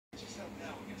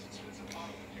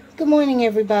Good morning,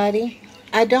 everybody.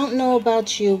 I don't know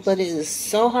about you, but it is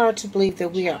so hard to believe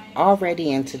that we are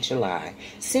already into July.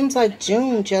 Seems like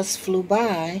June just flew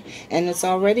by, and it's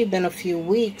already been a few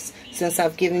weeks since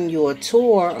I've given you a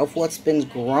tour of what's been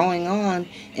growing on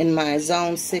in my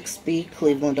Zone 6B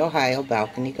Cleveland, Ohio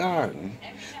balcony garden.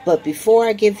 But before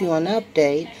I give you an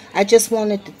update, I just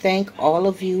wanted to thank all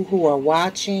of you who are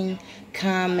watching,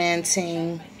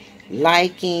 commenting,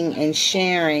 liking, and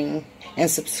sharing, and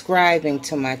subscribing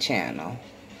to my channel.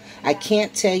 I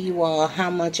can't tell you all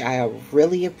how much I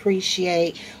really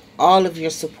appreciate all of your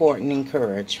support and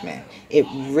encouragement. It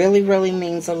really, really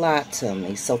means a lot to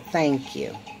me, so thank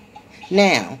you.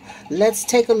 Now, let's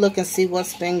take a look and see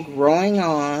what's been growing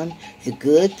on, the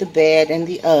good, the bad, and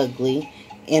the ugly,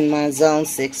 in my Zone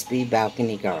 6B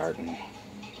balcony garden.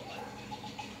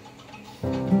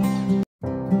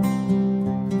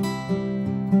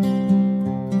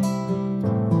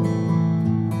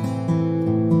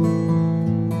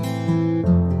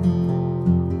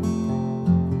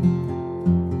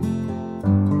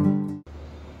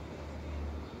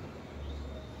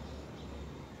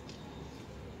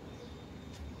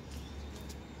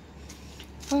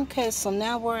 Okay, so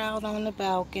now we're out on the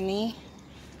balcony.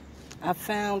 I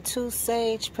found 2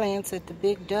 sage plants at the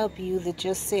Big W that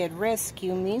just said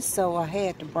rescue me, so I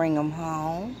had to bring them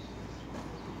home.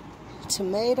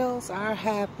 Tomatoes are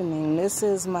happening. This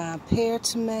is my pear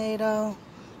tomato.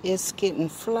 It's getting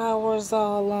flowers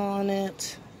all on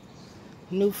it.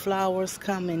 New flowers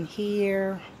coming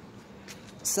here.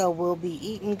 So we'll be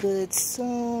eating good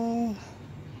soon.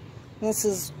 This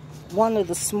is one of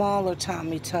the smaller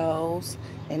tomatoes,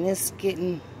 and it's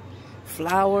getting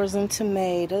flowers and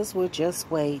tomatoes. We're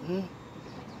just waiting.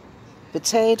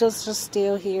 Potatoes are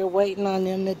still here, waiting on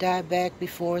them to die back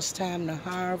before it's time to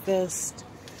harvest.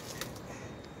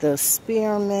 The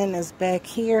spearmint is back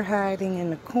here hiding in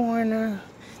the corner.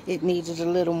 It needed a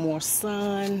little more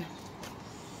sun.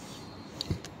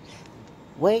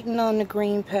 Waiting on the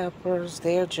green peppers.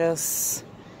 They're just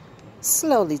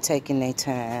slowly taking their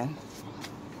time.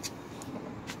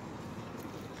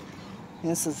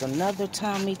 This is another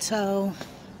tomato.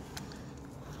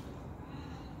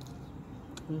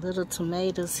 Little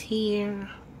tomatoes here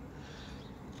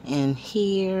and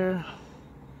here.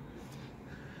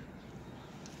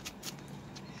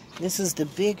 This is the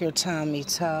bigger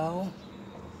tomato.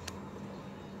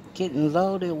 Getting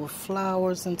loaded with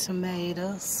flowers and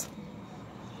tomatoes.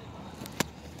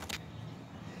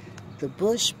 The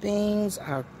bush beans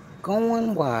are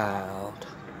going wild.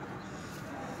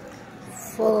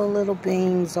 Full of little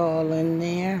beans all in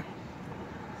there.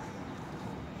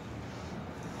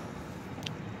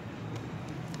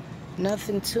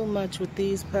 Nothing too much with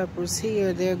these peppers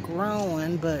here. They're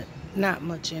growing, but not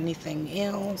much anything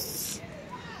else.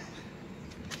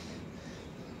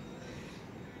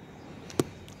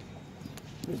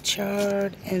 The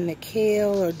chard and the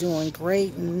kale are doing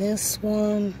great in this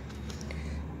one.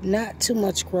 Not too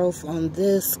much growth on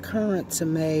this current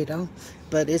tomato,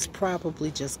 but it's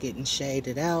probably just getting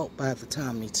shaded out by the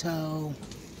tomato.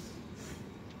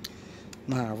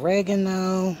 My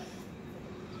oregano.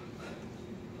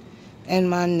 And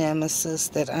my nemesis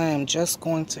that I am just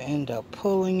going to end up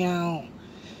pulling out.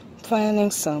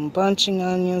 Planting some bunching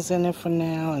onions in it for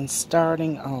now and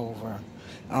starting over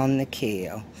on the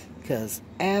kale, because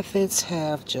aphids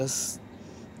have just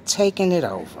taken it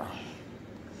over.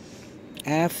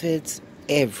 Aphids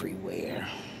everywhere.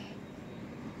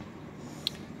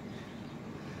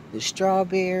 The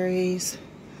strawberries.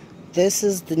 This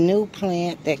is the new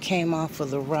plant that came off of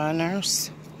the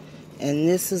runners. And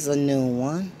this is a new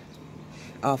one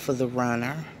off of the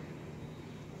runner.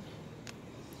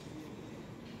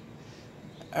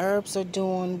 Herbs are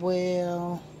doing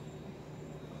well.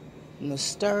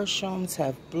 Nasturtiums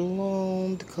have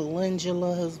bloomed.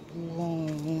 Calendula has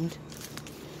bloomed.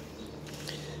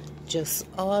 Just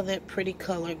all that pretty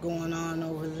color going on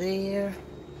over there.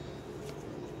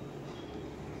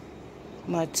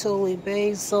 My Tule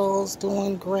basil's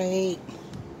doing great.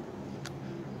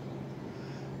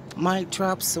 Might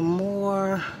drop some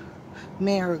more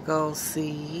marigold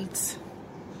seeds.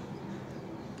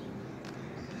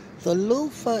 The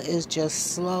loofah is just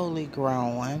slowly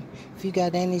growing. If you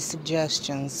got any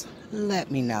suggestions,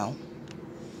 let me know,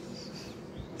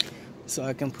 so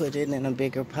I can put it in a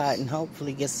bigger pot and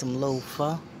hopefully get some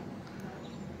loofah.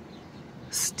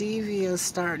 Stevia is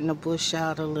starting to bush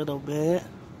out a little bit.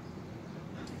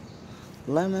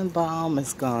 Lemon balm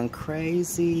has gone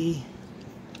crazy.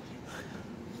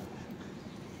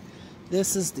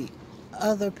 This is the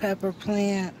other pepper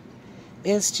plant.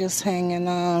 It's just hanging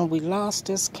on. We lost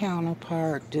its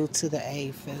counterpart due to the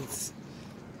aphids.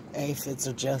 Aphids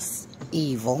are just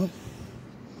evil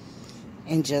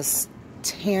and just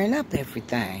tearing up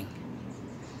everything.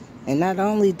 And not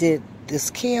only did this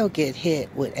kale get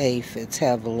hit with aphids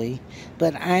heavily,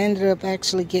 but I ended up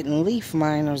actually getting leaf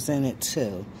miners in it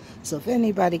too. So if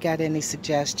anybody got any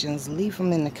suggestions, leave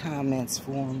them in the comments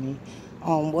for me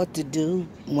on what to do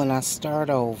when I start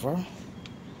over.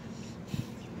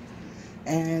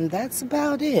 And that's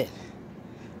about it.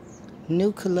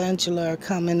 New calendula are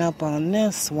coming up on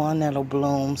this one that'll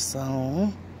bloom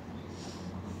soon.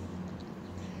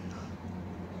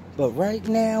 But right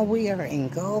now we are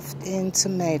engulfed in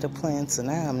tomato plants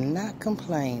and I am not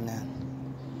complaining.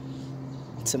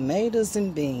 Tomatoes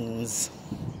and beans.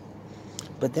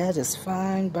 But that is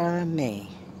fine by me.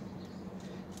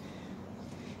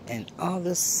 And all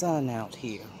the sun out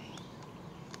here.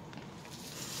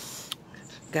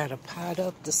 Gotta pot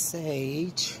up the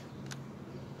sage.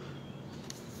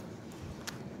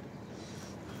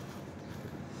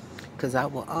 Because I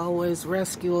will always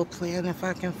rescue a plant if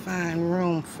I can find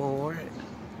room for it.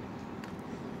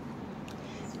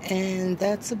 And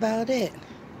that's about it.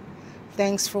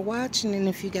 Thanks for watching, and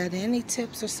if you got any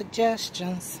tips or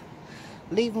suggestions,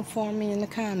 leave them for me in the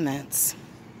comments.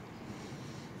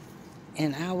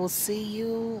 And I will see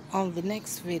you on the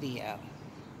next video.